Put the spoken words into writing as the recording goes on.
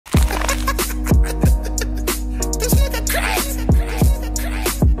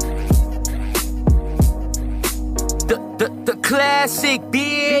classic,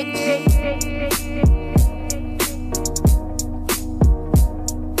 bitch.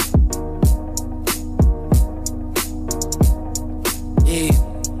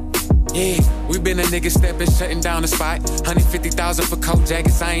 Yeah, we been a nigga stepping, shutting down the spot. 150,000 for coat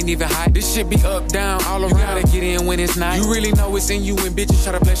jackets, I ain't even hot. This shit be up, down, all around. You gotta get in when it's night. You really know it's in you when bitches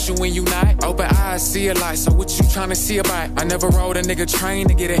try to bless you when you not. Open eyes, see a lot, so what you tryna see about? I never rode a nigga train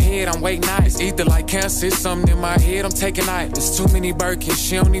to get ahead, I'm waiting out. It's either like cancer, it's something in my head, I'm taking out. There's too many Birkins,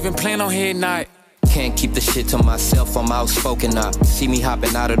 she don't even plan on head night. Can't keep the shit to myself, I'm outspoken now. See me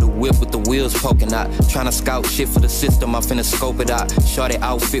hopping out of the whip with the wheels poking out. Tryna scout shit for the system, I finna scope it out. Shorty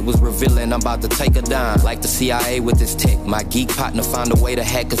outfit was revealing, I'm about to take her down. Like the CIA with this tech, my geek partner found a way to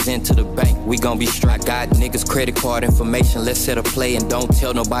hack us into the bank. We gon' be straight. Got niggas credit card information, let's set a play and don't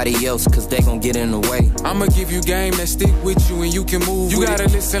tell nobody else, cause they gon' get in the way. I'ma give you game that stick with you and you can move. You gotta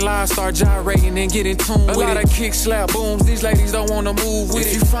listen live, start gyrating and get in tune with it. A lot of kick slap booms, these ladies don't wanna move with it.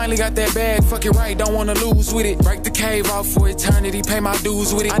 If you finally got that bag, fuck it right, don't wanna lose with it. Break the cave off for eternity, pay my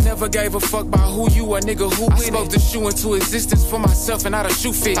dues with it. I never gave a fuck about who you a nigga who I spoke the shoe into existence for myself and not a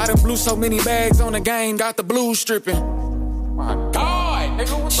shoe fit. I done blew so many bags on the game, got the blues stripping. My God,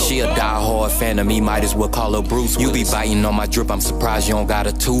 nigga, what the She a die-hard fan of me, might as well call her Bruce Willis. You be biting on my drip, I'm surprised you don't got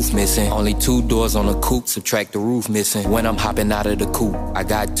a tooth missing. Only 2 doors on the coupe, subtract the roof missing. When I'm hopping out of the coupe, I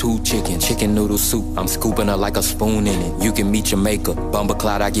got 2 chicken noodle soup. I'm scooping her like a spoon in it. You can meet your maker, bumper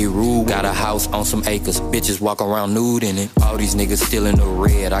cloud, I get rude. Got a house on some acres, bitches walk around nude in it. All these niggas still in the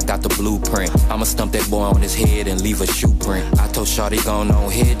red, I got the blueprint. I'ma stump that boy on his head and leave a shoe print. I told Shawty gone on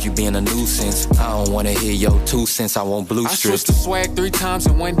head, you being a nuisance. I don't wanna hear your 2 cents, I want blue strips. I switched the swag 3 times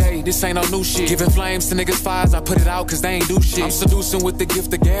in one day, this ain't no new shit. Giving flames to niggas fires, I put it out cause they ain't do shit. I'm seducing with the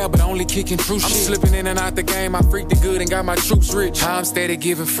gift of gab, but only kicking true shit. I'm slipping in and out the game, I freaked it good and got my troops rich. I'm steady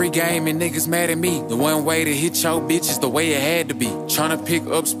giving free game and niggas mad at me. The one way to hit your bitch is the way it had to be. Tryna pick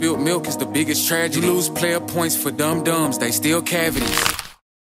up spilt milk is the biggest tragedy. You lose player points for dumb dumbs, they still cavities.